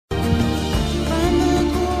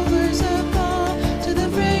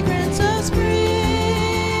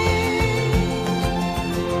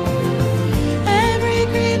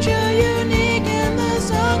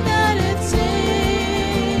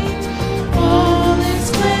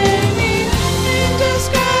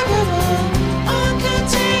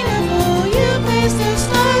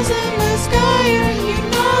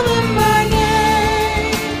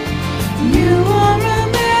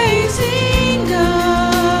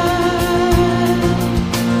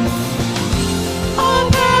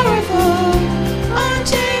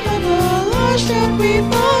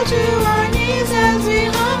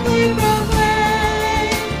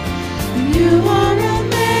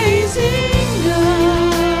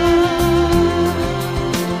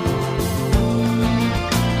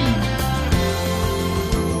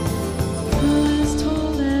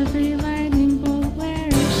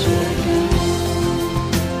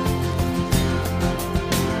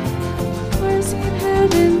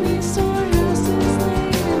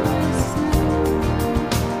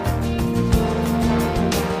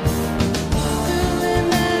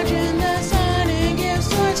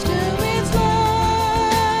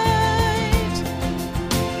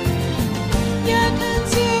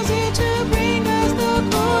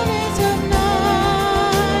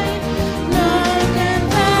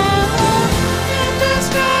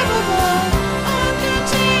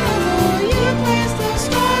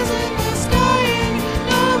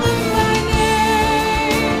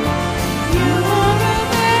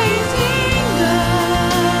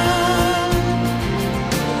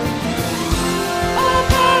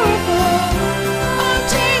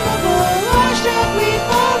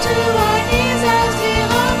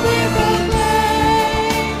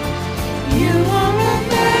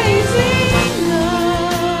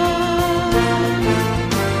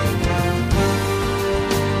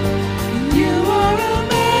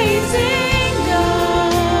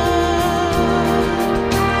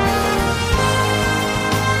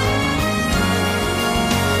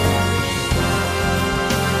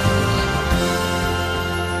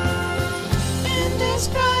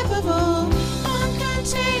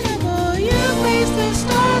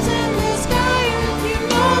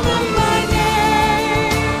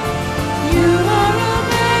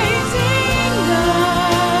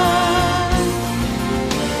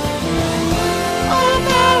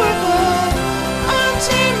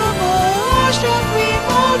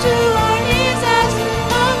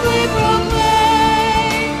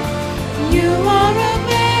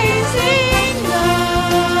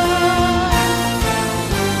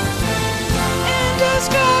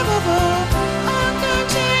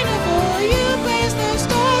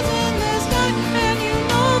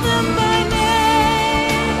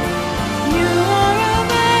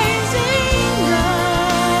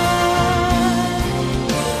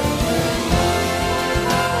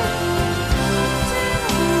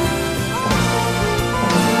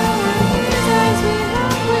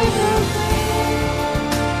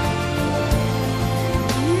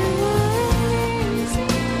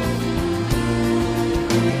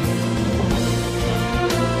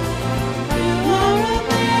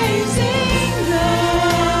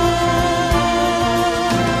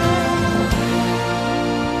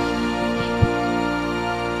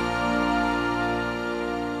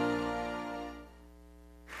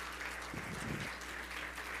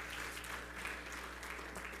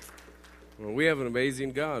Well, we have an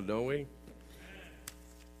amazing God, don't we?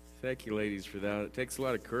 Thank you, ladies, for that. It takes a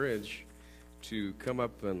lot of courage to come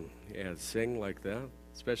up and sing like that,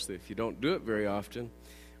 especially if you don't do it very often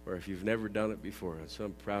or if you've never done it before. So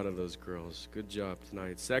I'm proud of those girls. Good job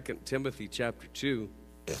tonight. 2 Timothy chapter 2.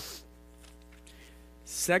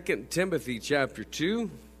 2 Timothy chapter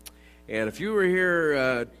 2. And if you were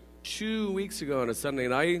here 2 weeks ago on a Sunday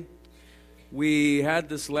night, we had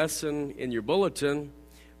this lesson in your bulletin,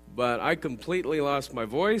 but I completely lost my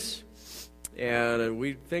voice, and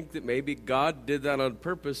we think that maybe God did that on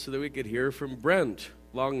purpose so that we could hear from Brent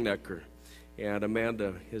Longnecker and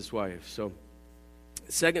Amanda, his wife. So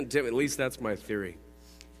 2 Timothy, at least that's my theory.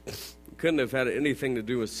 Couldn't have had anything to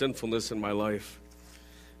do with sinfulness in my life.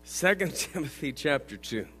 2 Timothy chapter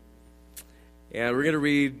 2. And we're going to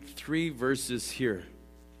read 3 verses here.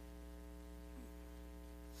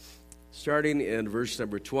 Starting in verse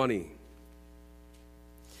number 20.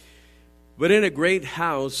 But in a great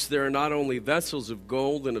house there are not only vessels of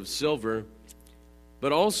gold and of silver,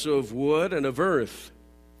 but also of wood and of earth,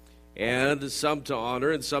 and some to honor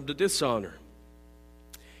and some to dishonor.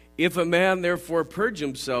 If a man therefore purge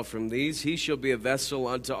himself from these, he shall be a vessel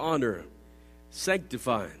unto honor,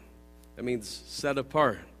 sanctified. That means set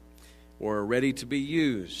apart, or ready to be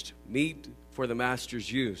used, meet for the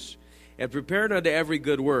master's use, and prepared unto every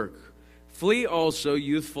good work. Flee also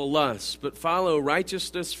youthful lusts, but follow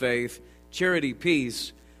righteousness, faith, charity,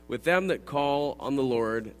 peace, with them that call on the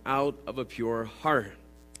Lord out of a pure heart.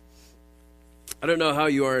 I don't know how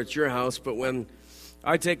you are at your house, but when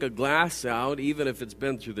I take a glass out, even if it's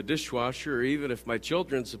been through the dishwasher, or even if my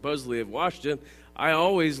children supposedly have washed it, I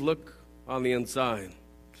always look on the inside,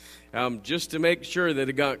 just to make sure that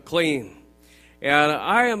it got clean. And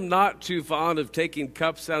I am not too fond of taking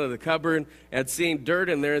cups out of the cupboard and seeing dirt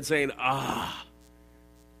in there and saying,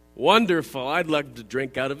 wonderful, I'd like to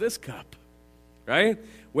drink out of this cup. Right?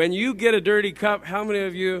 When you get a dirty cup, how many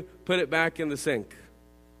of you put it back in the sink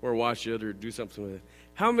or wash it or do something with it?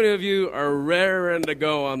 How many of you are raring to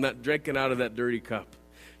go on that drinking out of that dirty cup?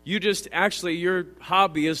 You just actually, your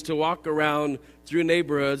hobby is to walk around through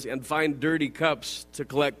neighborhoods and find dirty cups to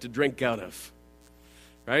collect to drink out of.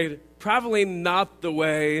 Right? Probably not the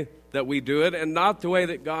way that we do it, and not the way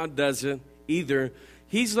that God does it either.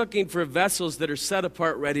 He's looking for vessels that are set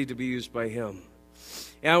apart, ready to be used by Him.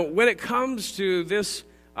 And when it comes to this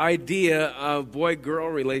idea of boy-girl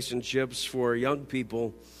relationships for young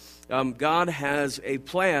people, God has a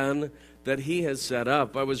plan that He has set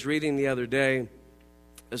up. I was reading the other day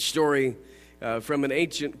a story from an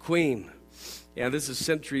ancient queen. And this is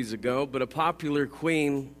centuries ago, but a popular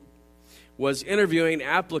queen was interviewing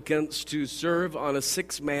applicants to serve on a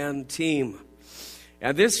 6-man team.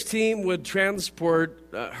 And this team would transport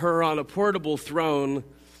her on a portable throne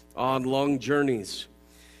on long journeys.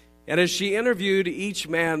 And as she interviewed each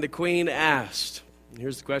man, the queen asked,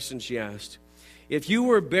 here's the question she asked, if you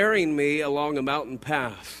were bearing me along a mountain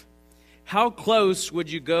path, how close would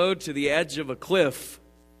you go to the edge of a cliff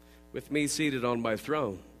with me seated on my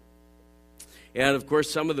throne? And of course,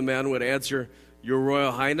 some of the men would answer, Your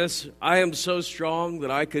Royal Highness, I am so strong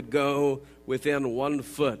that I could go within 1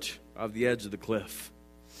 foot of the edge of the cliff.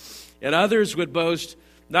 And others would boast,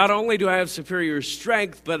 not only do I have superior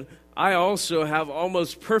strength, but I also have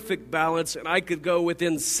almost perfect balance, and I could go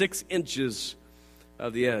within 6 inches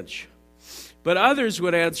of the edge. But others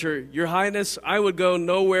would answer, Your Highness, I would go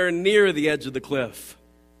nowhere near the edge of the cliff.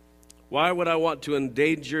 Why would I want to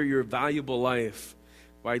endanger your valuable life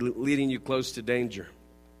by leading you close to danger?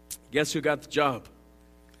 Guess who got the job?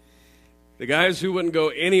 The guys who wouldn't go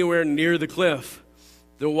anywhere near the cliff.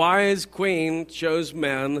 The wise queen chose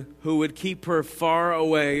men who would keep her far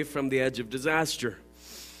away from the edge of disaster.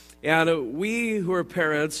 And we who are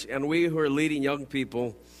parents and we who are leading young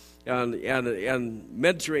people and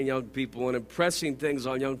mentoring young people and impressing things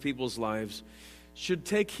on young people's lives should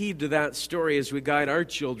take heed to that story as we guide our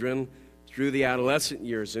children through the adolescent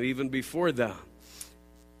years and even before that.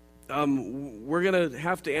 We're going to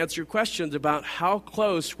have to answer questions about how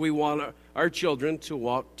close we want our children to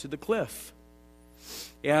walk to the cliff.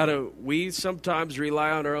 And we sometimes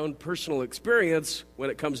rely on our own personal experience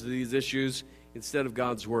when it comes to these issues instead of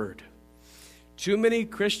God's Word. Too many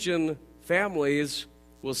Christian families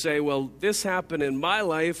will say, well, this happened in my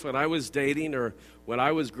life when I was dating or when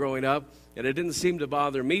I was growing up, and it didn't seem to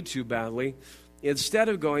bother me too badly. instead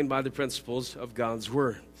of going by the principles of God's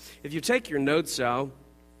Word. If you take your notes out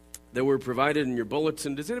that were provided in your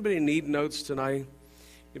bulletin, does anybody need notes tonight?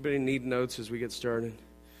 Anybody need notes as we get started?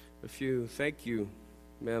 A few. Thank you,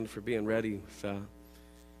 man, for being ready with that.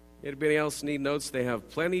 Anybody else need notes? They have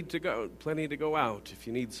plenty to go out if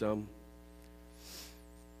you need some.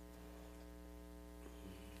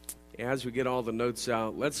 As we get all the notes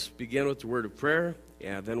out, let's begin with the word of prayer,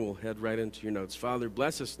 and then we'll head right into your notes. Father,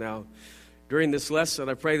 bless us now during this lesson.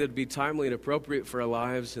 I pray that it be timely and appropriate for our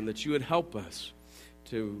lives, and that you would help us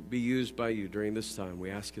to be used by you during this time.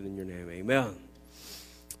 We ask it in your name. Amen.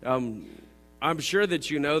 I'm sure that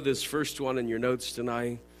you know this first one in your notes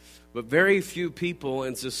tonight, but very few people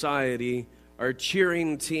in society are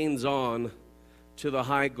cheering teens on to the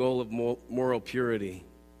high goal of moral purity.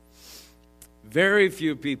 Very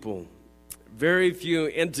few people, very few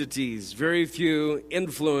entities, very few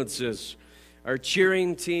influences are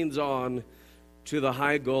cheering teens on to the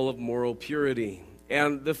high goal of moral purity.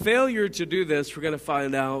 And the failure to do this, we're going to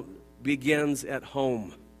find out, begins at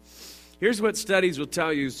home. Here's what studies will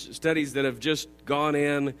tell you, studies that have just gone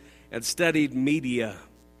in and studied media.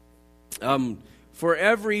 For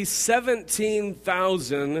every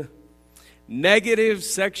 17,000 negative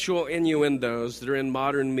sexual innuendos that are in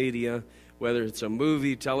modern media, whether it's a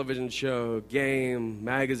movie, television show, game,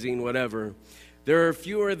 magazine, whatever, there are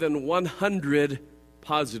fewer than 100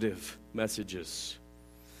 positive messages.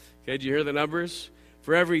 Okay, did you hear the numbers?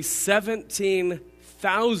 For every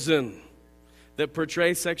 17,000 that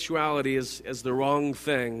portray sexuality as the wrong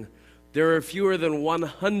thing, there are fewer than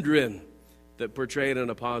 100 that portray it in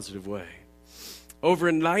a positive way.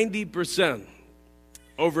 Over 90%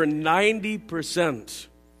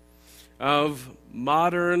 of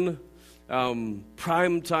modern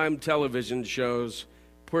primetime television shows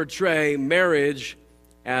portray marriage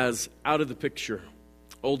as out of the picture,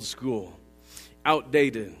 old school,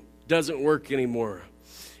 outdated, doesn't work anymore.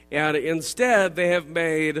 And instead, they have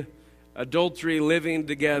made adultery, living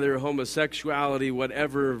together, homosexuality,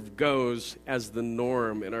 whatever goes, as the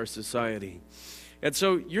norm in our society. And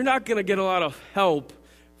so you're not going to get a lot of help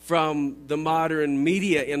from the modern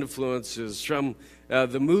media influences, from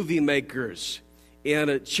the movie makers,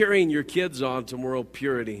 and cheering your kids on to moral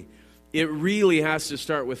purity. It really has to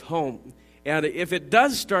start with home. And if it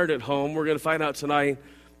does start at home, we're going to find out tonight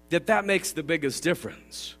that makes the biggest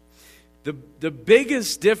difference. The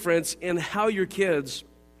biggest difference in how your kids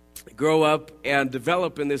grow up and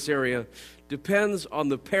develop in this area depends on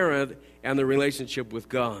the parent and the relationship with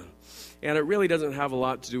God. And it really doesn't have a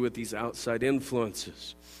lot to do with these outside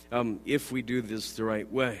influences, if we do this the right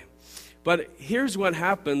way. But here's what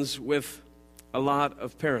happens with a lot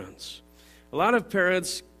of parents. A lot of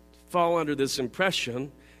parents fall under this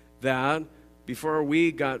impression that before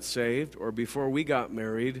we got saved, or before we got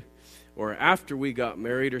married, or after we got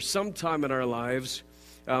married, or sometime in our lives,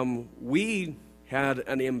 we had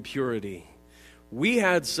an impurity. We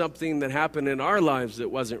had something that happened in our lives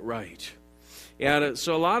that wasn't right. And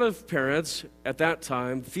so a lot of parents at that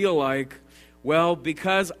time feel like, well,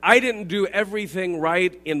 because I didn't do everything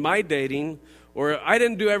right in my dating, or I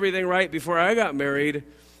didn't do everything right before I got married,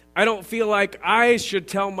 I don't feel like I should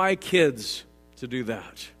tell my kids to do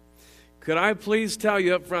that. Could I please tell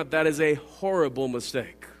you up front, that is a horrible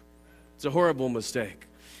mistake. It's a horrible mistake.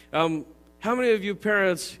 How many of you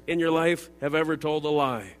parents in your life have ever told a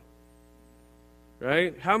lie?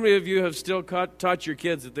 Right? How many of you have still taught your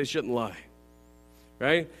kids that they shouldn't lie?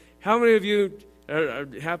 Right? How many of you,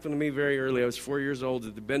 it happened to me very early. I was 4 years old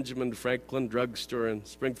at the Benjamin Franklin drugstore in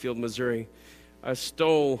Springfield, Missouri. I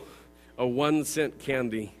stole a 1-cent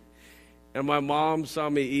candy, and my mom saw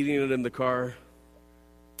me eating it in the car,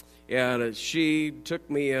 and she took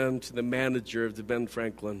me in to the manager of the Ben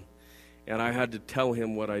Franklin, and I had to tell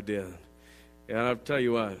him what I did. And I'll tell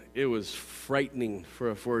you what, it was frightening for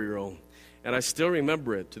a 4-year-old, and I still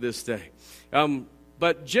remember it to this day.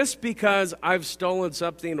 But just because I've stolen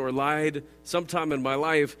something or lied sometime in my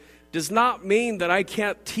life does not mean that I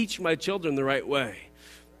can't teach my children the right way.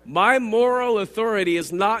 My moral authority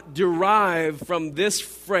is not derived from this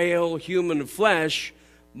frail human flesh.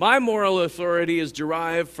 My moral authority is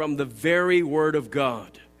derived from the very Word of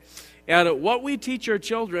God. And what we teach our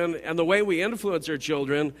children and the way we influence our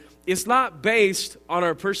children is not based on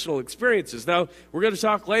our personal experiences. Now, we're going to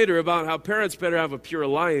talk later about how parents better have a pure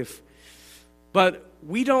life. But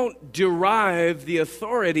we don't derive the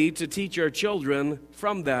authority to teach our children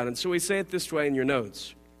from that. And so we say it this way in your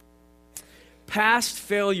notes. Past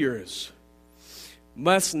failures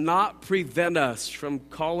must not prevent us from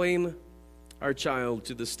calling our child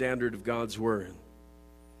to the standard of God's Word.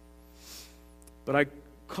 But I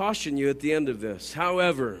caution you at the end of this.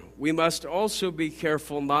 However, we must also be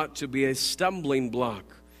careful not to be a stumbling block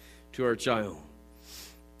to our child.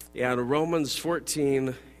 And Romans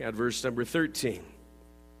 14 at verse number 13.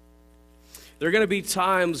 There are going to be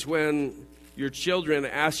times when your children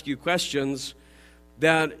ask you questions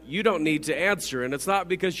that you don't need to answer. And it's not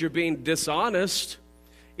because you're being dishonest.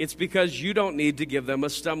 It's because you don't need to give them a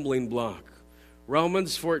stumbling block.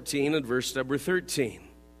 Romans 14 and verse number 13.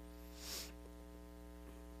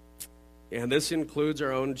 And this includes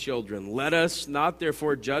our own children. Let us not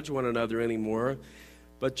therefore judge one another anymore,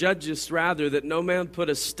 but judge us rather, that no man put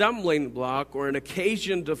a stumbling block or an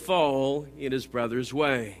occasion to fall in his brother's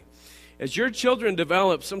way. As your children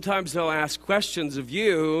develop, sometimes they'll ask questions of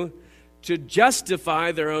you to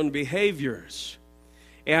justify their own behaviors.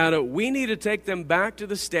 And we need to take them back to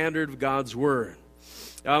the standard of God's Word.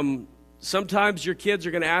 Sometimes your kids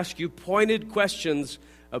are going to ask you pointed questions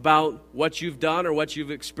about what you've done or what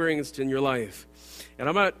you've experienced in your life. And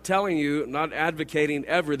I'm not telling you, not advocating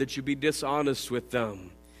ever that you be dishonest with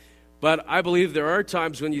them. But I believe there are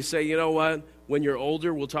times when you say, you know what, when you're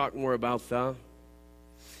older, we'll talk more about that.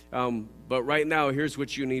 But right now, here's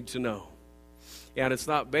what you need to know. And it's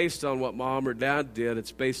not based on what mom or dad did.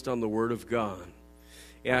 It's based on the Word of God.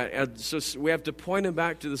 And so we have to point them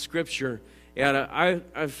back to the Scripture. And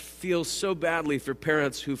I feel so badly for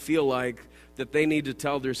parents who feel like that they need to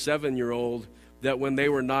tell their 7-year-old that when they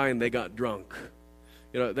were 9, they got drunk.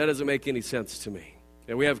 That doesn't make any sense to me.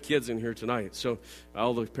 And we have kids in here tonight, so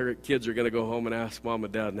all the kids are going to go home and ask mom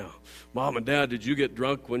and dad now, Mom and Dad, did you get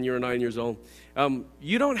drunk when you were 9 years old?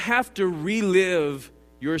 You don't have to relive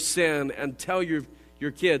your sin and tell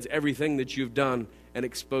your kids everything that you've done and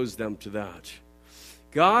expose them to that.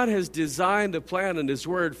 God has designed a plan in His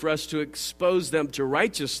Word for us to expose them to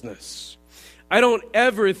righteousness. I don't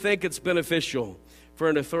ever think it's beneficial for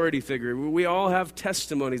an authority figure. We all have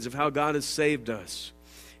testimonies of how God has saved us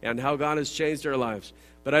and how God has changed our lives.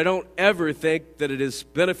 But I don't ever think that it is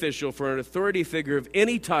beneficial for an authority figure of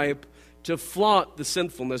any type to flaunt the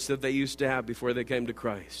sinfulness that they used to have before they came to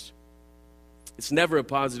Christ. It's never a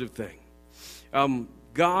positive thing.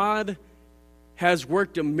 God has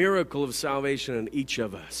worked a miracle of salvation in each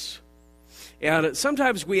of us. And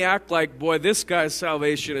sometimes we act like, boy, this guy's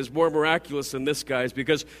salvation is more miraculous than this guy's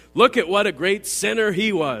because look at what a great sinner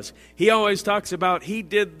he was. He always talks about he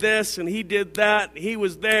did this and he did that, he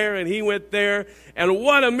was there and he went there, and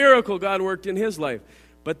what a miracle God worked in his life.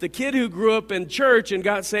 But the kid who grew up in church and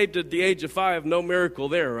got saved at the age of 5, no miracle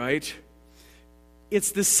there, right?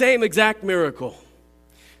 It's the same exact miracle.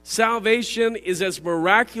 Salvation is as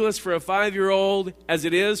miraculous for a 5-year-old as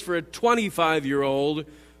it is for a 25-year-old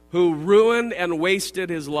who ruined and wasted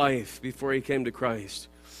his life before he came to Christ.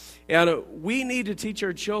 And we need to teach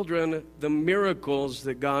our children the miracles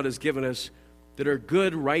that God has given us that are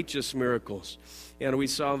good, righteous miracles. And we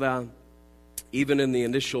saw that even in the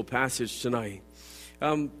initial passage tonight.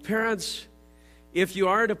 Parents, if you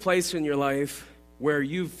are at a place in your life where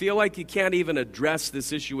you feel like you can't even address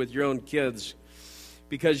this issue with your own kids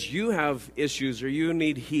because you have issues or you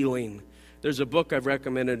need healing, there's a book I've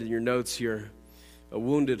recommended in your notes here, A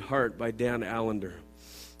Wounded Heart by Dan Allender.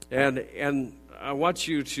 And I want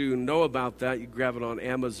you to know about that. You grab it on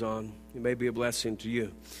Amazon. It may be a blessing to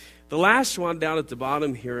you. The last one down at the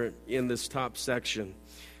bottom here in this top section,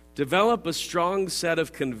 develop a strong set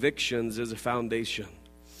of convictions as a foundation.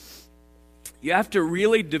 You have to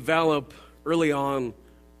really develop early on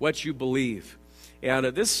what you believe. And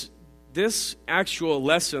this actual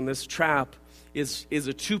lesson, this trap, is a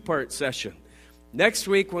 2-part session. Next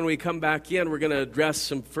week when we come back in, we're going to address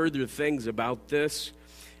some further things about this.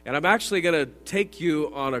 And I'm actually going to take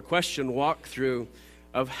you on a question walkthrough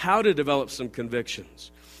of how to develop some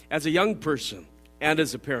convictions as a young person and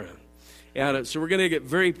as a parent. And so we're going to get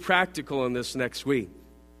very practical in this next week.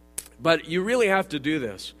 But you really have to do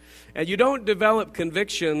this. And you don't develop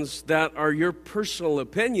convictions that are your personal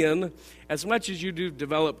opinion as much as you do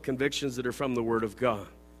develop convictions that are from the Word of God.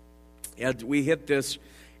 And we hit this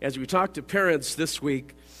as we talk to parents this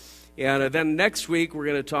week. And then next week, we're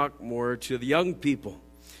going to talk more to the young people.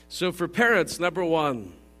 So for parents, number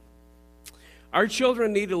 1, our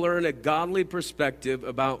children need to learn a godly perspective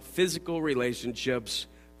about physical relationships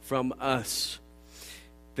from us.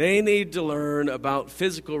 They need to learn about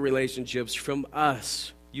physical relationships from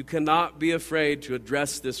us. You cannot be afraid to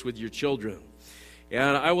address this with your children.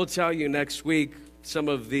 And I will tell you next week some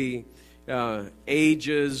of the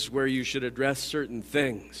ages where you should address certain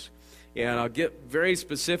things. And I'll get very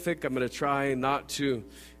specific. I'm going to try not to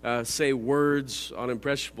say words on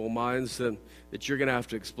impressionable minds that you're going to have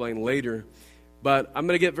to explain later. But I'm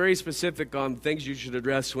going to get very specific on things you should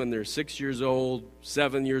address when they're 6 years old,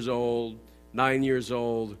 7 years old, 9 years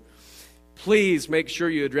old. Please make sure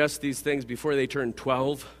you address these things before they turn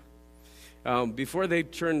 12. Before they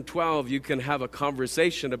turn 12, you can have a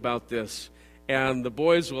conversation about this. And the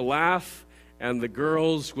boys will laugh, and the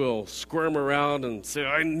girls will squirm around and say,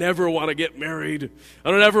 I never want to get married. I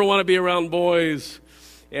don't ever want to be around boys.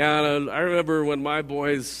 And I remember when my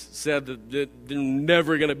boys said that they're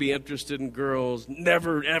never going to be interested in girls.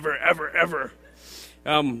 Never, ever, ever, ever.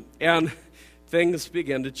 And things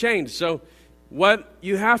begin to change. So what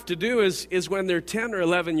you have to do is when they're 10 or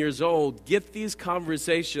 11 years old, get these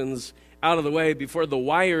conversations out of the way before the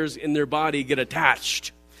wires in their body get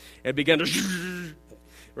attached and begin to,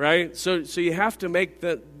 right? So you have to make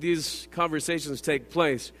these conversations take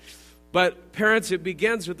place. But parents, it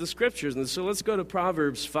begins with the scriptures. And so let's go to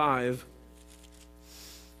Proverbs 5.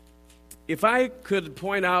 If I could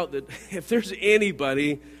point out that if there's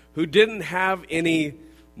anybody who didn't have any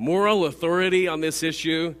moral authority on this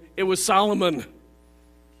issue, it was Solomon.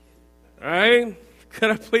 All right?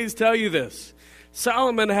 Could I please tell you this?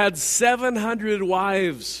 Solomon had 700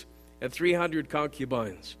 wives and 300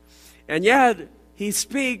 concubines. And yet, he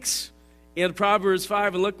speaks in Proverbs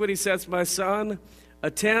 5, and look what he says, my son,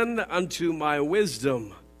 attend unto my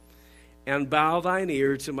wisdom, and bow thine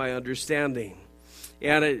ear to my understanding.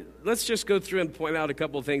 And let's just go through and point out a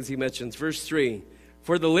couple of things he mentions. Verse 3,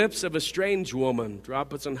 for the lips of a strange woman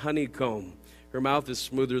droppeth an honeycomb. Her mouth is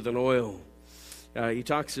smoother than oil. He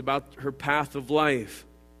talks about her path of life.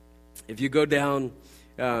 If you go down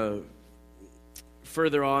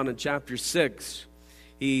further on in chapter 6,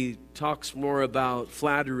 he talks more about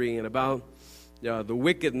flattery and about the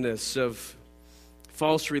wickedness of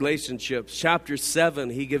false relationships. Chapter 7,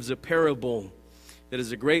 he gives a parable that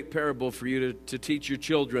is a great parable for you to teach your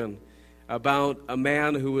children about a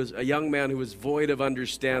young man who was void of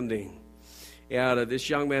understanding. And this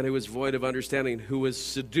young man who was void of understanding, who was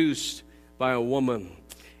seduced by a woman.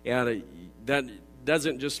 And that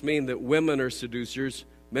doesn't just mean that women are seducers.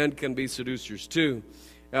 Men can be seducers too.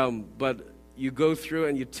 But you go through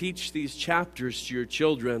and you teach these chapters to your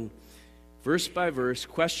children, verse by verse,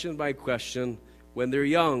 question by question, when they're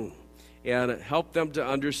young, and help them to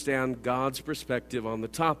understand God's perspective on the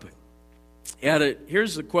topic. And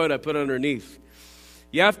here's the quote I put underneath.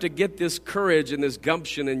 You have to get this courage and this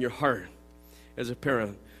gumption in your heart as a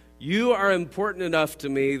parent. You are important enough to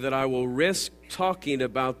me that I will risk talking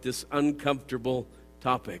about this uncomfortable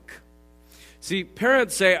topic. See,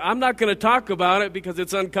 parents say, I'm not going to talk about it because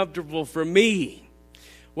it's uncomfortable for me.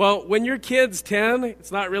 Well, when your kid's 10,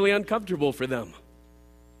 it's not really uncomfortable for them,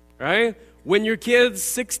 right? When your kid's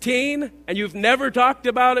 16 and you've never talked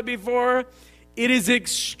about it before, it is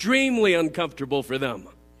extremely uncomfortable for them,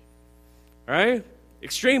 right?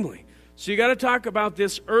 Extremely. So you got to talk about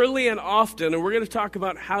this early and often, and we're going to talk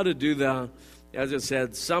about how to do that, as I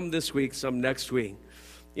said, some this week, some next week.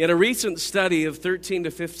 In a recent study of 13 to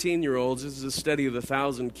 15-year-olds, this is a study of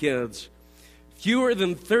 1,000 kids, fewer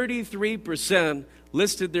than 33%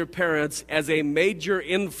 listed their parents as a major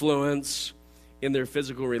influence in their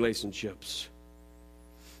physical relationships.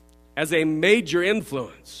 As a major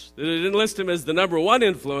influence. They didn't list them as the number one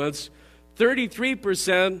influence.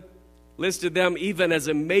 33% listed them even as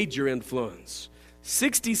a major influence.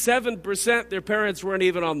 67% their parents weren't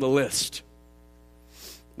even on the list.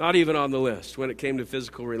 Not even on the list when it came to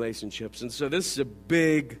physical relationships. And so this is a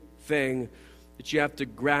big thing that you have to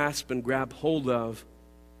grasp and grab hold of.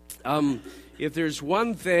 If there's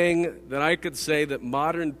one thing that I could say that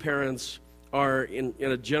modern parents are, in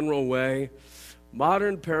a general way,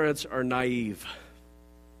 modern parents are naive.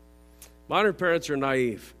 Modern parents are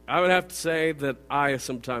naive. I would have to say that I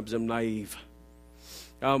sometimes am naive.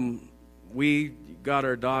 We got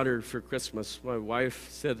our daughter for Christmas. My wife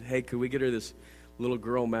said, hey, could we get her this little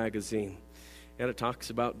girl magazine? And it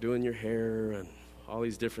talks about doing your hair and all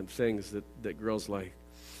these different things that girls like.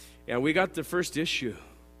 And we got the first issue.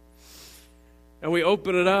 And we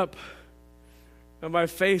opened it up, and my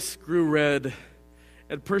face grew red,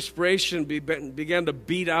 and perspiration began to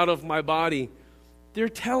beat out of my body. They're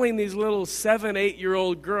telling these little 7,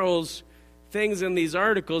 8-year-old girls things in these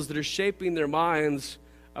articles that are shaping their minds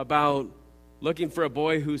about looking for a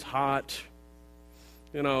boy who's hot,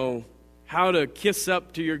 how to kiss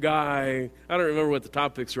up to your guy. I don't remember what the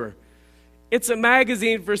topics were. It's a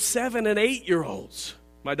magazine for 7 and 8-year-olds.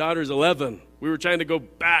 My daughter's 11. We were trying to go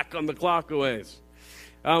back on the clock a ways.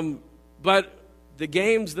 But the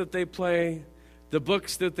games that they play, the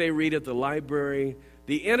books that they read at the library,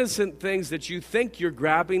 the innocent things that you think you're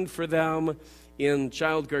grabbing for them in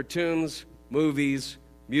child cartoons, movies,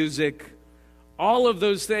 music, All of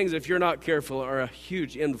those things, if you're not careful, are a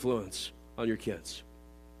huge influence on your kids.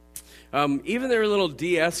 Even their little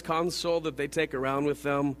DS console that they take around with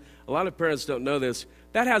them, a lot of parents don't know this,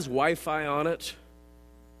 that has Wi-Fi on it.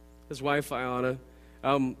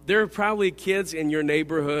 There are probably kids in your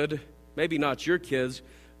neighborhood, maybe not your kids,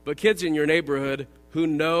 but kids in your neighborhood who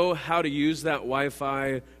know how to use that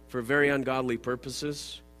Wi-Fi for very ungodly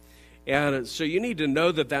purposes. And so you need to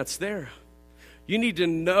know that that's there. You need to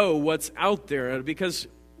know what's out there, because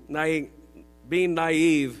being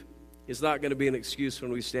naive is not going to be an excuse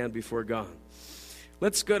when we stand before God.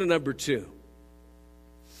 Let's go to number 2.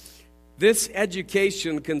 This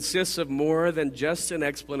education consists of more than just an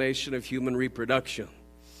explanation of human reproduction.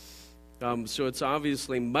 So it's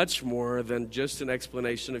obviously much more than just an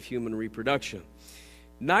explanation of human reproduction.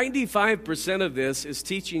 95% of this is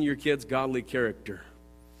teaching your kids godly character.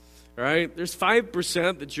 All right? There's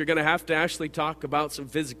 5% that you're going to have to actually talk about some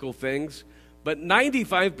physical things. But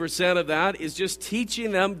 95% of that is just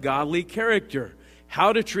teaching them godly character,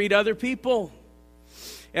 how to treat other people.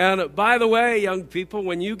 And by the way, young people,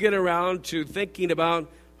 when you get around to thinking about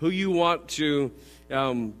who you want to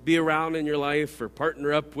be around in your life or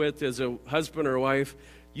partner up with as a husband or wife,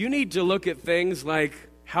 you need to look at things like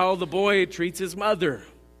how the boy treats his mother,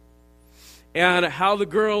 and how the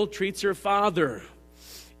girl treats her father,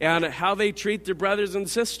 and how they treat their brothers and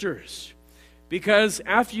sisters. Because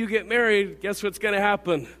after you get married, guess what's going to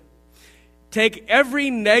happen? Take every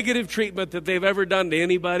negative treatment that they've ever done to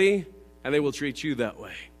anybody, and they will treat you that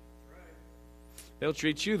way. They'll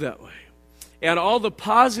treat you that way. And all the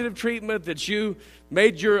positive treatment that you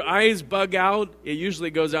made your eyes bug out, it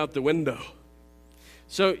usually goes out the window.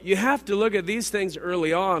 So you have to look at these things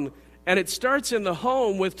early on, and it starts in the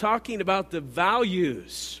home with talking about the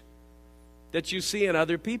values that you see in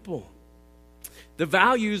other people. The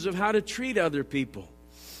values of how to treat other people,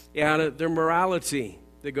 and their morality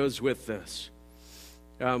that goes with this.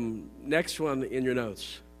 Next one in your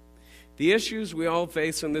notes. The issues we all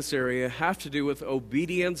face in this area have to do with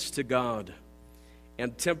obedience to God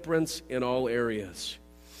and temperance in all areas.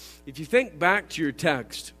 If you think back to your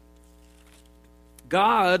text,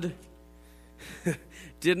 God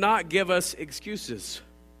did not give us excuses.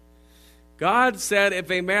 God said,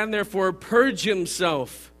 if a man therefore purge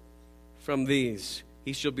himself from these,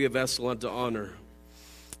 he shall be a vessel unto honor.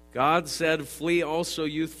 God said, flee also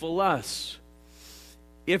youthful lusts.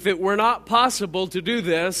 If it were not possible to do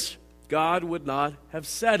this, God would not have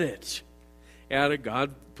said it. And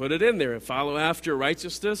God put it in there. Follow after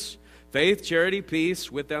righteousness, faith, charity,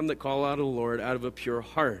 peace with them that call out to the Lord out of a pure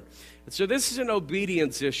heart. And so this is an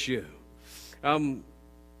obedience issue.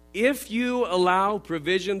 If you allow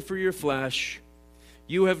provision for your flesh,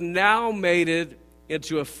 you have now made it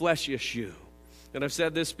into a flesh issue. And I've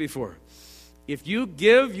said this before. If you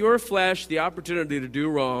give your flesh the opportunity to do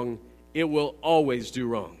wrong, it will always do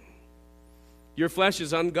wrong. Your flesh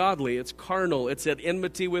is ungodly. It's carnal. It's at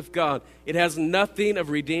enmity with God. It has nothing of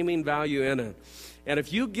redeeming value in it. And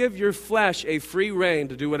if you give your flesh a free rein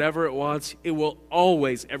to do whatever it wants, it will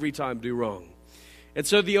always, every time, do wrong. And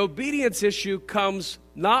so the obedience issue comes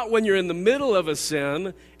not when you're in the middle of a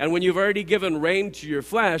sin and when you've already given rein to your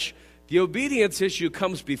flesh. The obedience issue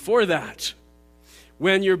comes before that.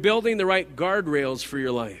 When you're building the right guardrails for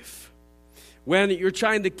your life. When you're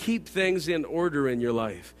trying to keep things in order in your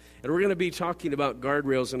life. And we're going to be talking about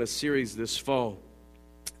guardrails in a series this fall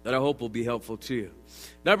that I hope will be helpful to you.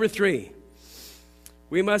 Number 3,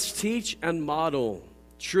 we must teach and model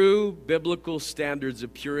true biblical standards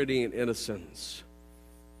of purity and innocence.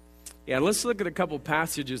 Yeah, let's look at a couple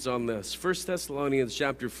passages on this. 1 Thessalonians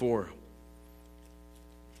chapter 4.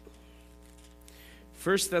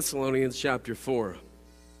 1 Thessalonians chapter 4.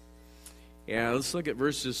 Yeah, let's look at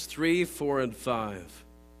verses 3, 4, and 5.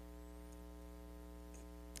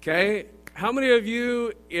 Okay, how many of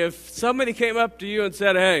you, if somebody came up to you and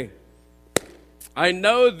said, hey, I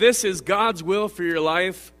know this is God's will for your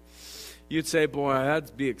life, you'd say, boy,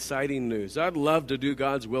 that'd be exciting news. I'd love to do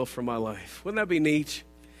God's will for my life. Wouldn't that be neat?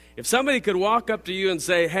 If somebody could walk up to you and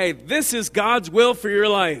say, hey, this is God's will for your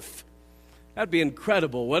life, that'd be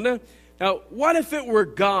incredible, wouldn't it? Now, what if it were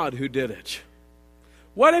God who did it?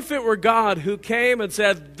 What if it were God who came and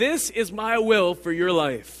said, this is my will for your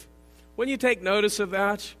life? Wouldn't you take notice of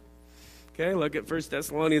that? Okay, look at 1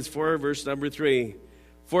 Thessalonians 4, verse number 3.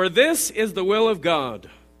 For this is the will of God,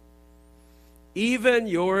 even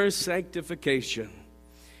your sanctification,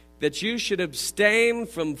 that you should abstain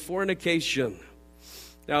from fornication.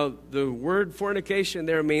 Now, the word fornication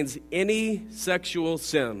there means any sexual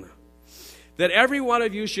sin. That every one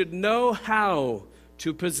of you should know how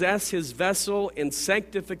to possess his vessel in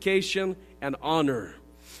sanctification and honor,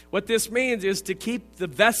 What this means is to keep the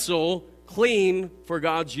vessel clean for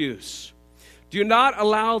God's use. Do not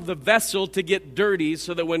allow the vessel to get dirty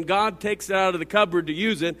so that when God takes it out of the cupboard to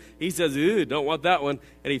use it, he says, "Ew, don't want that one,"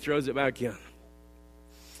 and he throws it back in.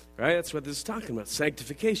 Right? That's what this is talking about.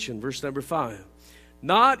 Sanctification, verse number 5.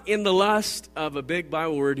 Not in the lust of, a big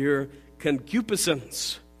Bible word here,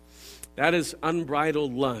 concupiscence. That is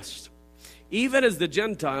unbridled lust. Even as the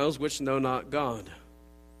Gentiles which know not God.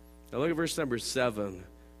 Now look at verse number 7.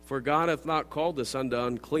 For God hath not called us unto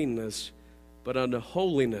uncleanness, but unto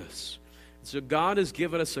holiness. So God has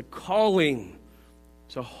given us a calling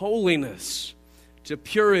to holiness, to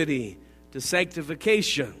purity, to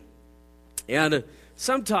sanctification. And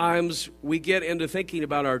sometimes we get into thinking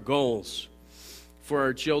about our goals for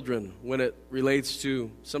our children when it relates to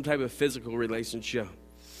some type of physical relationship.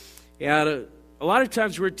 And a lot of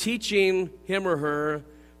times we're teaching him or her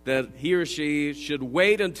that he or she should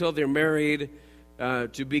wait until they're married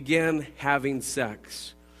to begin having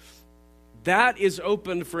sex. That is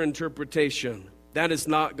open for interpretation. That is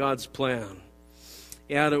not God's plan.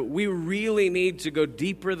 And we really need to go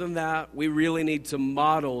deeper than that. We really need to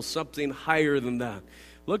model something higher than that.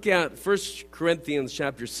 Look at 1 Corinthians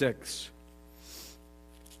chapter 6.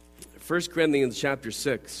 1 Corinthians chapter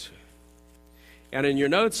 6. And in your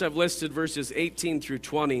notes, I've listed verses 18 through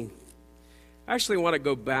 20. I actually want to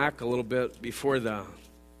go back a little bit before that.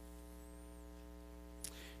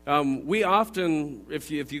 We often,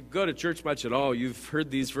 if you go to church much at all, you've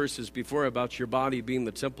heard these verses before about your body being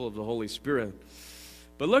the temple of the Holy Spirit.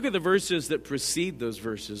 But look at the verses that precede those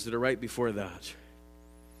verses that are right before that.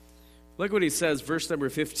 Look what he says, verse number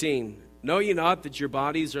 15. Know ye not that your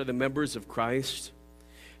bodies are the members of Christ?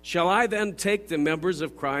 Shall I then take the members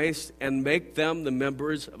of Christ and make them the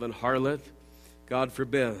members of an harlot? God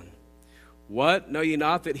forbid. What? Know ye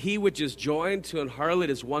not that he which is joined to an harlot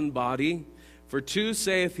is one body? For two,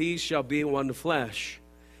 saith he, shall be one flesh.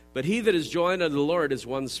 But he that is joined unto the Lord is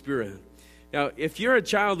one spirit. Now, if you're a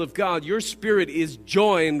child of God, your spirit is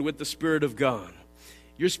joined with the Spirit of God.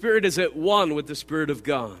 Your spirit is at one with the Spirit of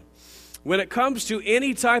God. When it comes to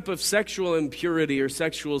any type of sexual impurity or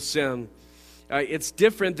sexual sin, it's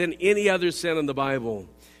different than any other sin in the Bible.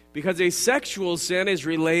 Because a sexual sin is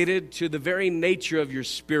related to the very nature of your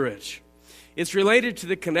spirit. It's related to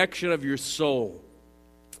the connection of your soul.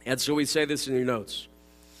 And so we say this in your notes.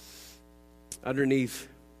 Underneath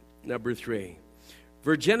number 3.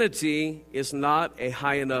 Virginity is not a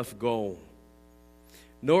high enough goal.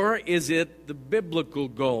 Nor is it the biblical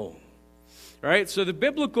goal. All right? So the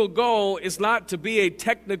biblical goal is not to be a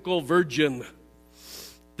technical virgin.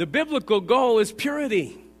 The biblical goal is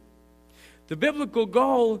purity. The biblical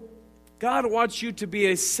goal, God wants you to be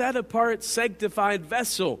a set-apart, sanctified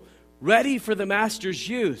vessel, ready for the Master's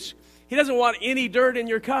use. He doesn't want any dirt in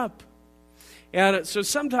your cup. And so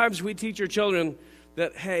sometimes we teach our children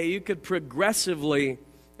that, hey, you could progressively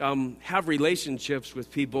have relationships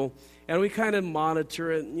with people, and we kind of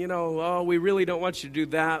monitor it. You know, oh, we really don't want you to do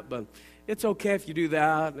that, but it's okay if you do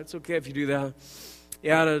that. It's okay if you do that.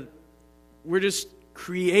 And we're just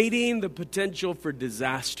creating the potential for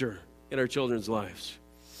disaster in our children's lives.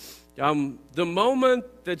 The moment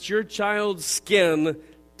that your child's skin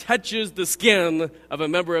touches the skin of a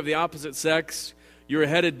member of the opposite sex, you're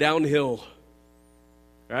headed downhill.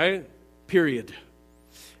 Right? Period.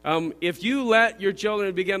 If you let your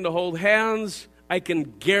children begin to hold hands, I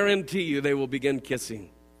can guarantee you they will begin kissing.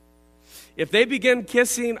 If they begin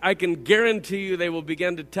kissing, I can guarantee you they will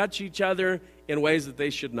begin to touch each other in ways that they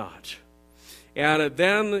should not. And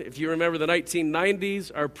then, if you remember the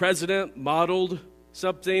 1990s, our president modeled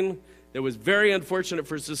something that was very unfortunate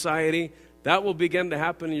for society. That will begin to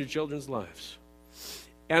happen in your children's lives.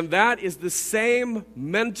 And that is the same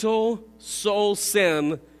mental soul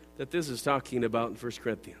sin that this is talking about in 1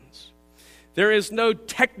 Corinthians. There is no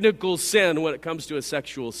technical sin when it comes to a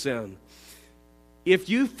sexual sin. If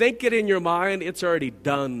you think it in your mind, it's already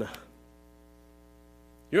done.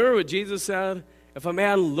 You remember what Jesus said? If a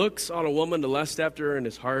man looks on a woman to lust after her in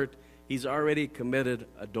his heart, he's already committed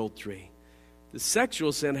adultery. The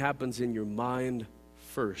sexual sin happens in your mind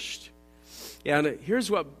first. And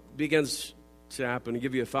here's what begins to happen, to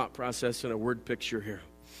give you a thought process and a word picture here.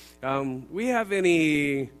 We have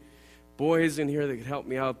any boys in here that could help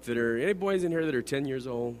me out any boys in here that are 10 years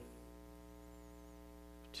old?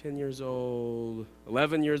 10 years old,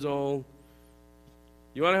 11 years old?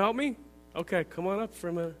 You want to help me? Okay, come on up for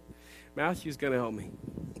a minute. Matthew's going to help me.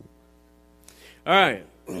 All right.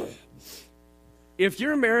 If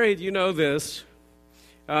you're married, you know this.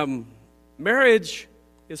 Marriage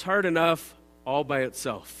is hard enough all by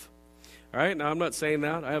itself. All right? Now, I'm not saying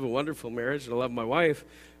that. I have a wonderful marriage and I love my wife.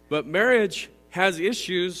 But marriage has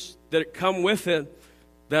issues that come with it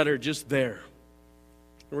that are just there.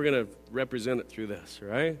 We're going to represent it through this,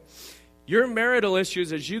 right? Your marital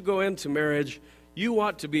issues, as you go into marriage, you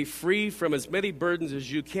want to be free from as many burdens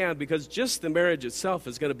as you can, because just the marriage itself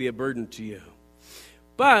is going to be a burden to you.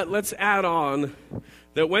 But let's add on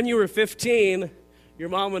that when you were 15, your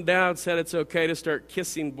mom and dad said it's okay to start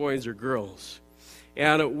kissing boys or girls.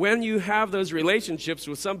 And when you have those relationships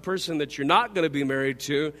with some person that you're not going to be married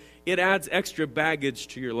to, it adds extra baggage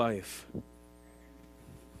to your life.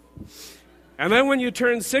 And then when you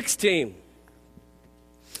turn 16,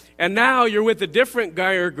 and now you're with a different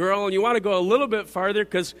guy or girl, and you want to go a little bit farther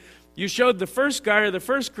because you showed the first guy or the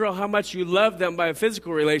first girl how much you love them by a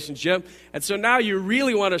physical relationship, and so now you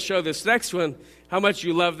really want to show this next one how much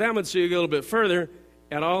you love them, and so you go a little bit further,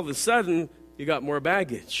 and all of a sudden, you got more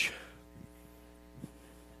baggage.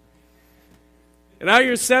 And now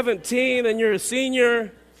you're 17, and you're a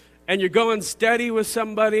senior, and you're going steady with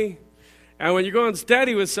somebody, and when you're going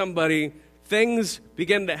steady with somebody, things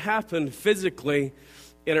begin to happen physically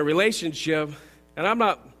in a relationship, and I'm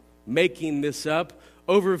not making this up.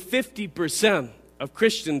 Over 50% of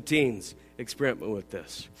Christian teens experiment with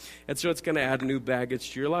this. And so it's going to add new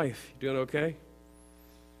baggage to your life. You doing okay?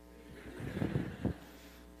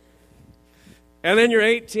 And then you're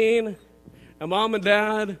 18, and mom and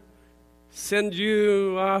dad send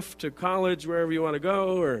you off to college, wherever you want to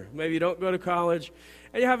go, or maybe you don't go to college,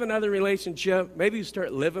 and you have another relationship. Maybe you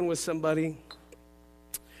start living with somebody,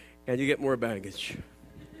 and you get more baggage.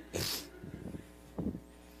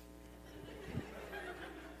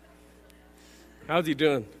 How's he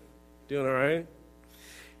doing? Doing all right?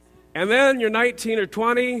 And then you're 19 or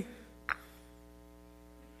 20,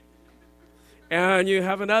 and you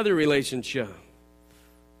have another relationship.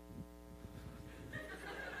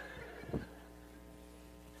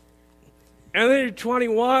 And then you're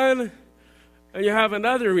 21, and you have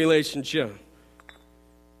another relationship.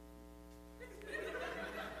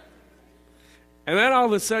 And then all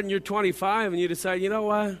of a sudden you're 25, and you decide, you know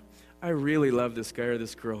what? I really love this guy or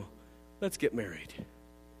this girl. Let's get married.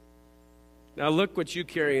 Now look what you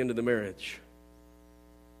carry into the marriage.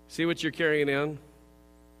 See what you're carrying in?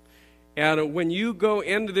 And when you go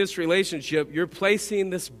into this relationship, you're placing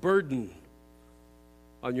this burden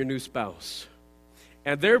on your new spouse.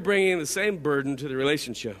 And they're bringing the same burden to the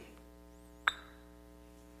relationship.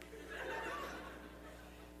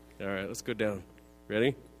 All right, let's go down.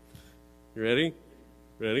 Ready? You ready?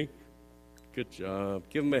 Ready? Good job.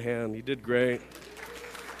 Give him a hand. He did great.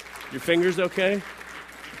 Your fingers okay?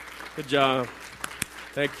 Good job.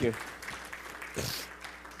 Thank you.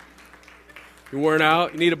 You worn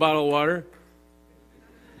out? You need a bottle of water?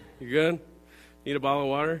 You good? Need a bottle of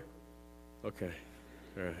water? Okay.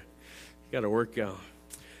 All right. You got to work out.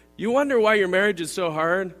 You wonder why your marriage is so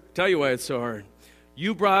hard? I'll tell you why it's so hard.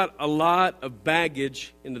 You brought a lot of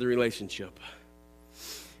baggage into the relationship.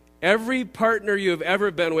 Every partner you have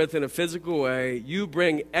ever been with in a physical way, you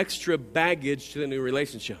bring extra baggage to the new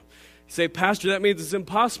relationship. You say, Pastor, that means it's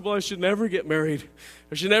impossible. I should never get married.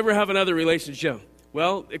 I should never have another relationship.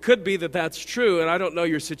 Well, it could be that that's true, and I don't know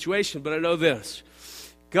your situation, but I know this.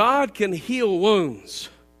 God can heal wounds.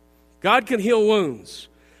 God can heal wounds,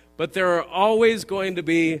 but there are always going to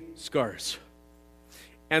be scars.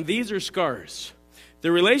 And these are scars.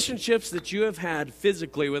 The relationships that you have had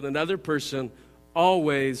physically with another person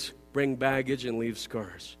always bring baggage and leave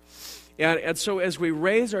scars. And so as we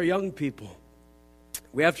raise our young people,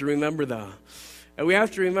 we have to remember that. And we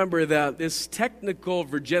have to remember that this technical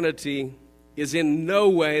virginity is in no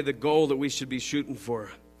way the goal that we should be shooting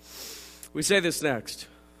for. We say this next.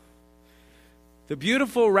 The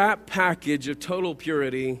beautiful wrap package of total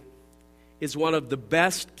purity is one of the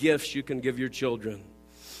best gifts you can give your children.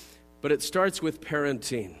 But it starts with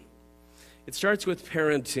parenting. It starts with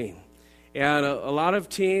parenting. And a lot of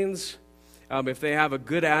teens, if they have a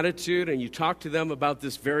good attitude and you talk to them about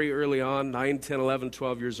this very early on, 9, 10, 11,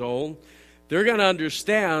 12 years old, they're going to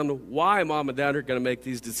understand why mom and dad are going to make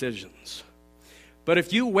these decisions. But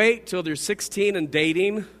if you wait till they're 16 and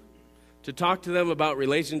dating to talk to them about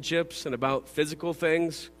relationships and about physical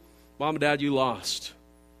things, mom and dad, you lost.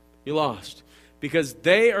 You lost. Because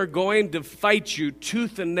they are going to fight you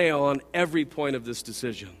tooth and nail on every point of this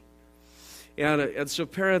decision. And so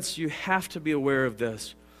parents, you have to be aware of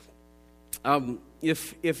this.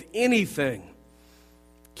 If anything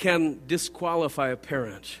can disqualify a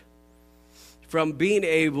parent from being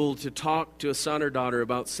able to talk to a son or daughter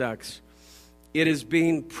about sex, it is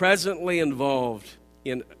being presently involved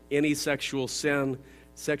in any sexual sin,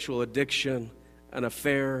 sexual addiction, an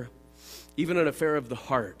affair, even an affair of the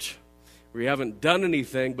heart, where you haven't done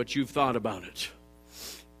anything, but you've thought about it.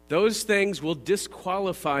 those things will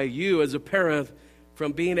disqualify you as a parent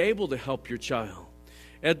from being able to help your child.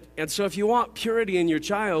 And so if you want purity in your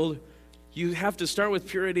child, you have to start with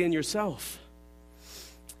purity in yourself.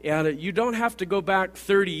 And you don't have to go back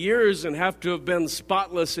 30 years and have to have been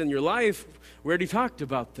spotless in your life. We already talked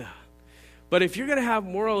about that. But if you're going to have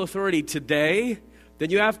moral authority today, then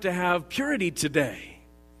you have to have purity today.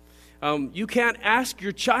 You can't ask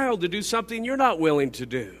your child to do something you're not willing to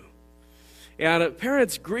do. And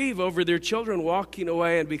parents grieve over their children walking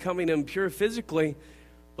away and becoming impure physically,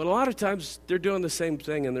 but a lot of times they're doing the same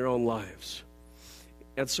thing in their own lives.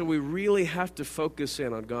 And so we really have to focus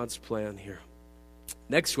in on God's plan here.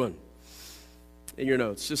 Next one, in your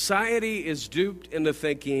notes. Society is duped into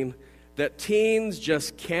thinking that teens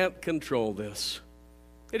just can't control this.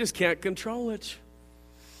 They just can't control it.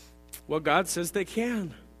 Well, God says they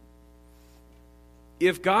can.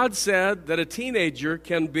 If God said that a teenager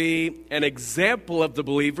can be an example of the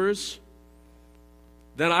believers,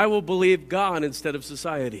 then I will believe God instead of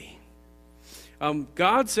society.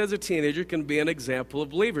 God says a teenager can be an example of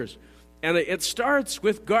believers. And it starts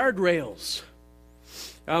with guardrails.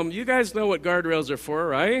 You guys know what guardrails are for,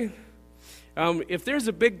 right? If there's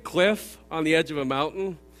a big cliff on the edge of a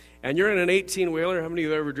mountain and you're in an 18-wheeler, how many of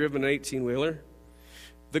you have ever driven an 18-wheeler?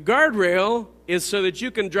 The guardrail is so that you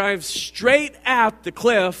can drive straight at the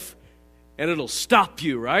cliff and it'll stop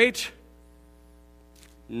you, right?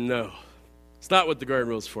 No, it's not what the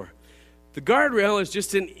guardrail is for. The guardrail is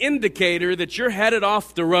just an indicator that you're headed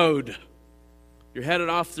off the road. You're headed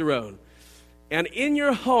off the road. And in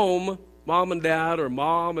your home, mom and dad, or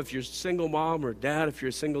mom if you're a single mom, or dad if you're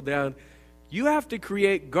a single dad, you have to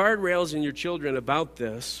create guardrails in your children about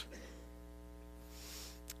this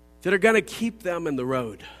that are going to keep them in the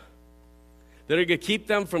road, that are going to keep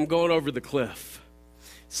them from going over the cliff.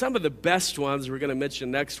 Some of the best ones we're going to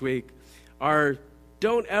mention next week are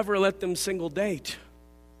don't ever let them single date.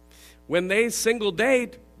 When they single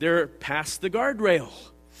date, they're past the guardrail,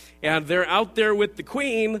 and they're out there with the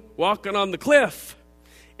queen walking on the cliff.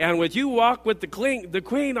 And when you walk with the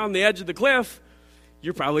queen on the edge of the cliff,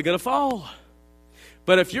 you're probably going to fall.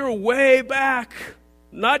 But if you're way back,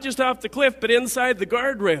 not just off the cliff, but inside the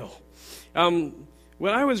guardrail.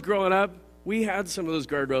 When I was growing up, we had some of those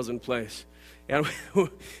guardrails in place. And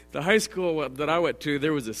the high school that I went to,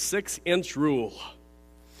 there was a 6-inch rule.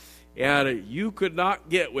 And you could not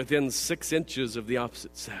get within 6 inches of the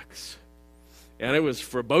opposite sex. And it was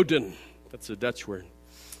verboten. That's a Dutch word.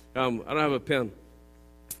 I don't have a pen.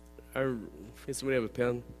 Somebody have a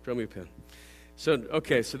pen? Throw me a pen. So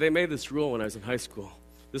they made this rule when I was in high school.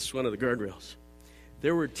 This is one of the guardrails.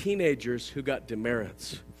 There were teenagers who got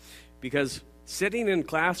demerits because sitting in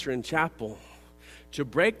class or in chapel, to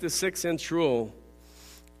break the 6-inch rule,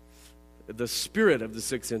 the spirit of the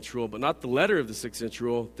 6-inch rule, but not the letter of the 6-inch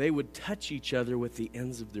rule, they would touch each other with the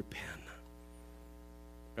ends of their pen.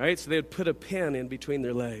 Right? So they would put a pen in between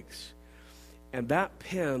their legs. And that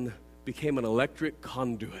pen became an electric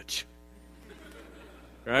conduit.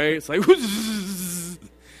 Right? It's like,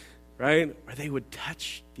 right? Or they would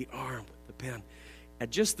touch the arm with the pen. And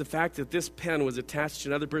just the fact that this pen was attached to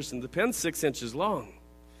another person, the pen's 6 inches long,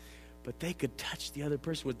 but they could touch the other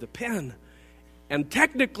person with the pen. And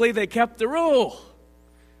technically, they kept the rule.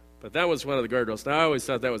 But that was one of the guardrails. Now, I always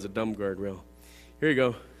thought that was a dumb guardrail. Here you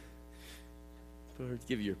go. I'll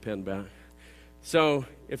give you your pen back. So,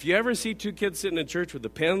 if you ever see two kids sitting in church with a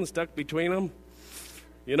pen stuck between them,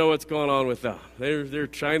 you know what's going on with that. They're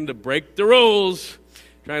trying to break the rules,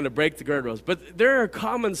 trying to break the guardrails. But there are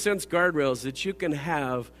common sense guardrails that you can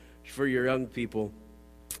have for your young people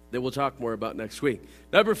that we'll talk more about next week.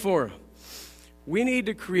 Number 4, we need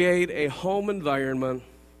to create a home environment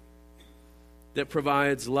that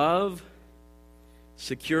provides love,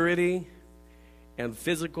 security, and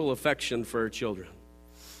physical affection for our children.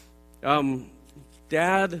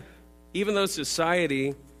 Dad, even though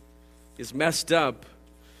society is messed up,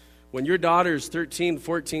 when your daughter's 13,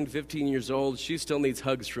 14, 15 years old, she still needs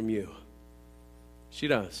hugs from you. She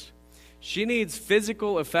does. She needs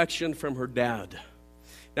physical affection from her dad.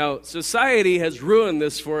 Now, society has ruined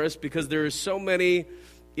this for us because there are so many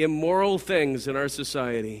immoral things in our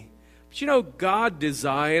society. But you know, God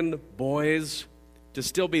designed boys to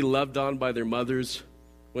still be loved on by their mothers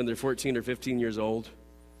when they're 14 or 15 years old.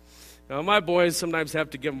 Now, my boys sometimes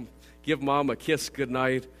have to give mom a kiss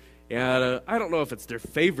goodnight, and I don't know if it's their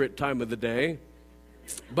favorite time of the day,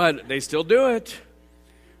 but they still do it,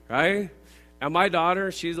 right? And my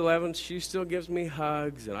daughter, she's 11, she still gives me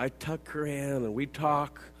hugs, and I tuck her in, and we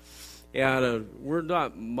talk. And we're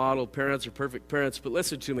not model parents or perfect parents, but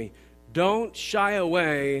listen to me. Don't shy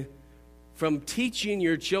away from teaching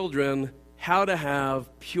your children how to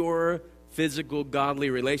have pure, physical, godly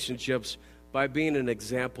relationships by being an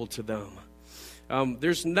example to them.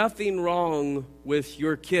 There's nothing wrong with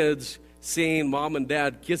your kids seeing mom and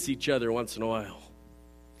dad kiss each other once in a while.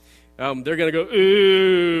 They're going to go,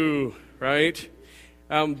 ooh, right?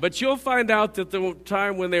 But you'll find out that the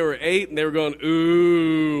time when they were 8 and they were going,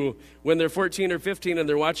 ooh, when they're 14 or 15 and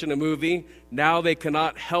they're watching a movie, now they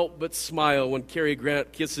cannot help but smile when Cary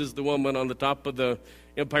Grant kisses the woman on the top of the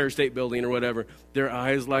Empire State Building or whatever. Their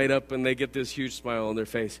eyes light up and they get this huge smile on their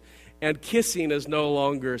face. And kissing is no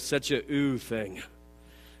longer such a ooh thing.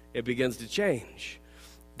 It begins to change.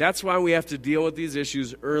 That's why we have to deal with these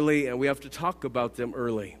issues early and we have to talk about them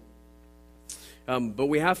early. But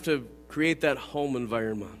we have to create that home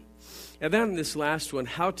environment. And then this last one,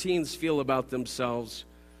 how teens feel about themselves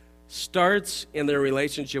starts in their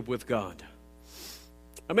relationship with God.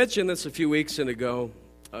 I mentioned this a few weeks ago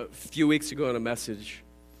in a message.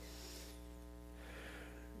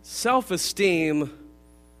 Self-esteem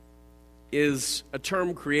is a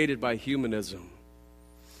term created by humanism.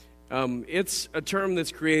 It's a term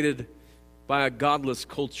that's created by a godless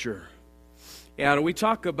culture. And we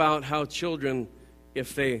talk about how children,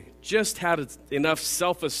 if they just had enough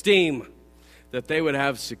self-esteem, that they would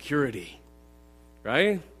have security,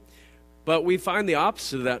 right? But we find the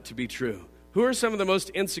opposite of that to be true. Who are some of the most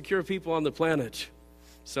insecure people on the planet?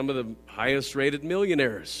 Some of the highest-rated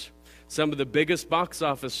millionaires, some of the biggest box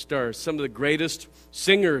office stars, some of the greatest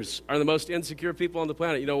singers are the most insecure people on the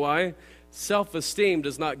planet. You know why? Self-esteem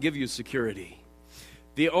does not give you security.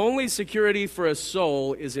 The only security for a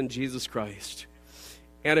soul is in Jesus Christ.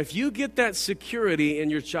 And if you get that security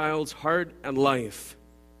in your child's heart and life,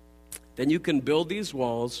 then you can build these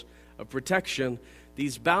walls of protection,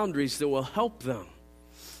 these boundaries that will help them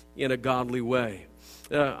in a godly way.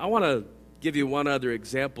 I want to give you one other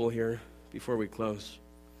example here before we close.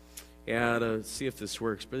 And see if this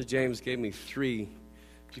works. Brother James gave me 3.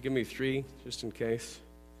 Could you give me 3, just in case?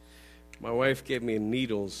 My wife gave me a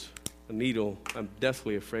needle. I'm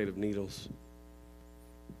deathly afraid of needles.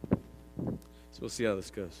 So we'll see how this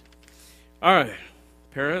goes. All right,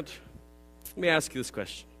 parent, let me ask you this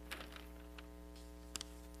question.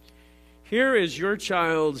 Here is your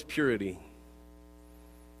child's purity.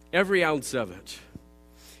 Every ounce of it.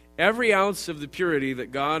 Every ounce of the purity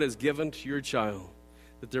that God has given to your child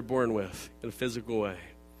that they're born with in a physical way.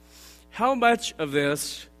 How much of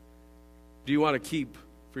this do you want to keep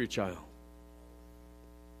for your child?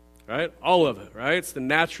 Right? All of it, right? It's the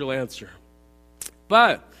natural answer.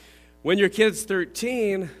 But when your kid's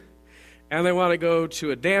 13 and they want to go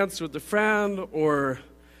to a dance with a friend or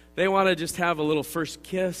they want to just have a little first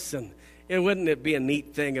kiss, and wouldn't it be a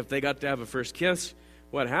neat thing if they got to have a first kiss?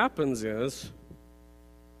 What happens is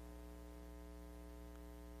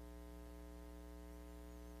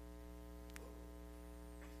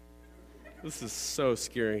this is so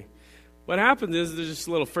scary. What happens is there's just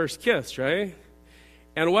a little first kiss, right?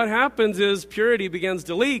 And what happens is purity begins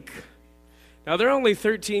to leak. Now, they're only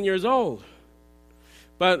 13 years old,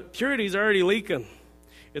 but purity's already leaking.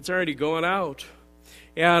 It's already going out.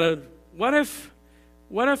 And what if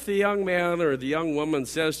the young man or the young woman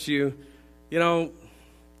says to you, you know,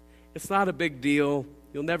 it's not a big deal.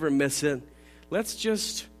 You'll never miss it. Let's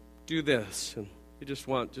just do this. And you just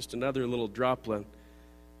want just another little droplet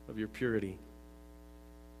of your purity.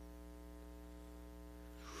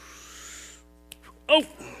 Oh!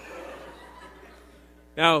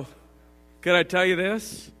 Now, could I tell you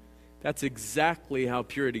this? That's exactly how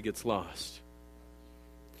purity gets lost.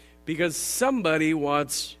 Because somebody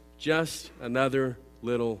wants just another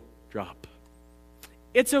little drop.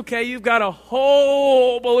 It's okay, you've got a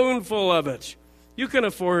whole balloon full of it. You can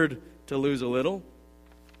afford to lose a little.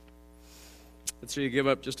 And so you give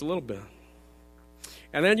up just a little bit.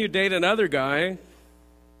 And then you date another guy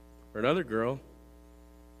or another girl,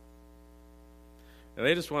 and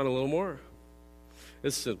they just want a little more.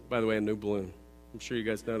 This is, by the way, a new balloon. I'm sure you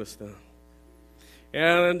guys noticed that.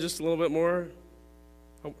 And then just a little bit more.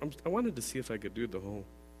 I wanted to see if I could do the whole.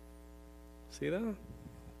 See that?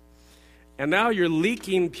 And now you're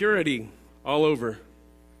leaking purity all over.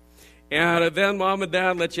 And then mom and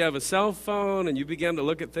dad let you have a cell phone, and you begin to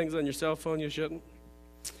look at things on your cell phone you shouldn't,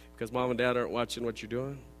 because mom and dad aren't watching what you're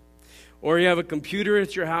doing. Or you have a computer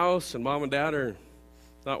at your house, and mom and dad are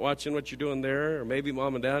not watching what you're doing there, or maybe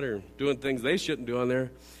mom and dad are doing things they shouldn't do on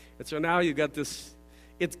there. And so now you've got this,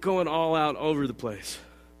 it's going all out over the place.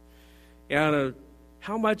 And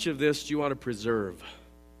how much of this do you want to preserve?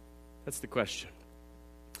 That's the question.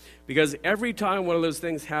 Because every time one of those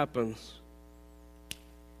things happens,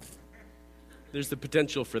 there's the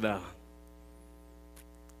potential for that.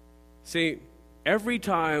 See, every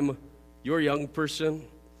time your young person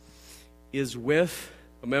is with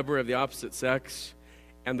a member of the opposite sex,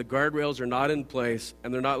 and the guardrails are not in place,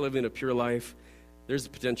 and they're not living a pure life, there's the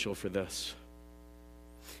potential for this.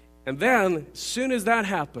 And then, as soon as that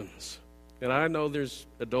happens, and I know there's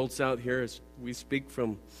adults out here, as we speak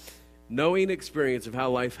from knowing experience of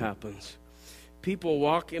how life happens, people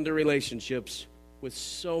walk into relationships with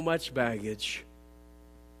so much baggage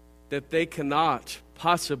that they cannot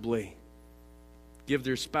possibly give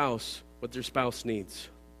their spouse what their spouse needs.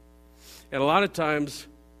 And a lot of times,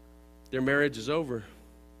 their marriage is over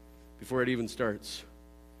before it even starts.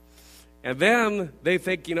 And then they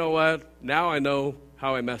think, you know what, now I know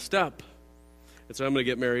how I messed up, and so I'm going to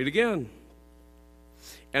get married again.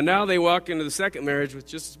 And now they walk into the second marriage with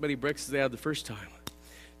just as many bricks as they had the first time.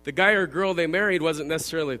 The guy or girl they married wasn't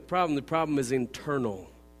necessarily the problem. The problem is internal.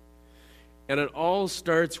 And it all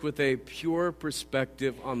starts with a pure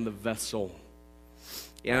perspective on the vessel.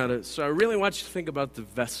 And so I really want you to think about the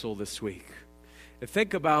vessel this week. And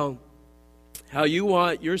think about how you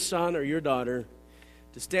want your son or your daughter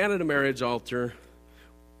to stand at a marriage altar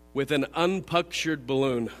with an unpunctured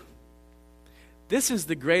balloon. This is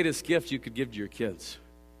the greatest gift you could give to your kids.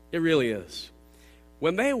 It really is.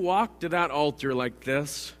 When they walk to that altar like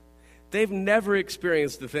this, they've never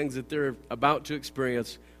experienced the things that they're about to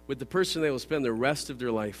experience with the person they will spend the rest of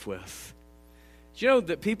their life with. Do you know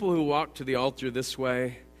that people who walk to the altar this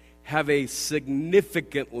way have a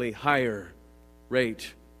significantly higher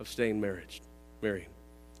rate of staying married?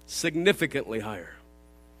 Significantly higher.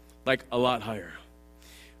 Like a lot higher.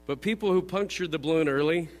 But people who punctured the balloon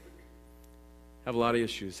early have a lot of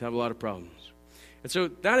issues, have a lot of problems. And so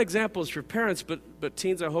that example is for parents, but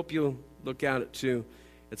teens, I hope you'll look at it too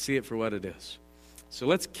and see it for what it is. So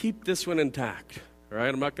let's keep this one intact, all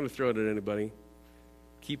right? I'm not going to throw it at anybody.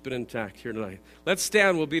 Keep it intact here tonight. Let's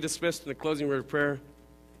stand. We'll be dismissed in a closing word of prayer.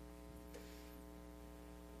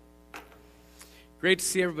 Great to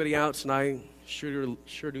see everybody out tonight.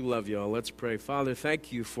 Sure do love you all. Let's pray. Father,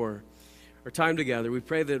 thank you for our time together. We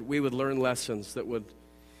pray that we would learn lessons that would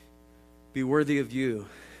be worthy of you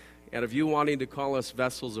and of you wanting to call us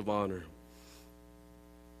vessels of honor.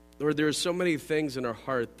 Lord, there are so many things in our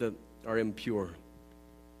heart that are impure.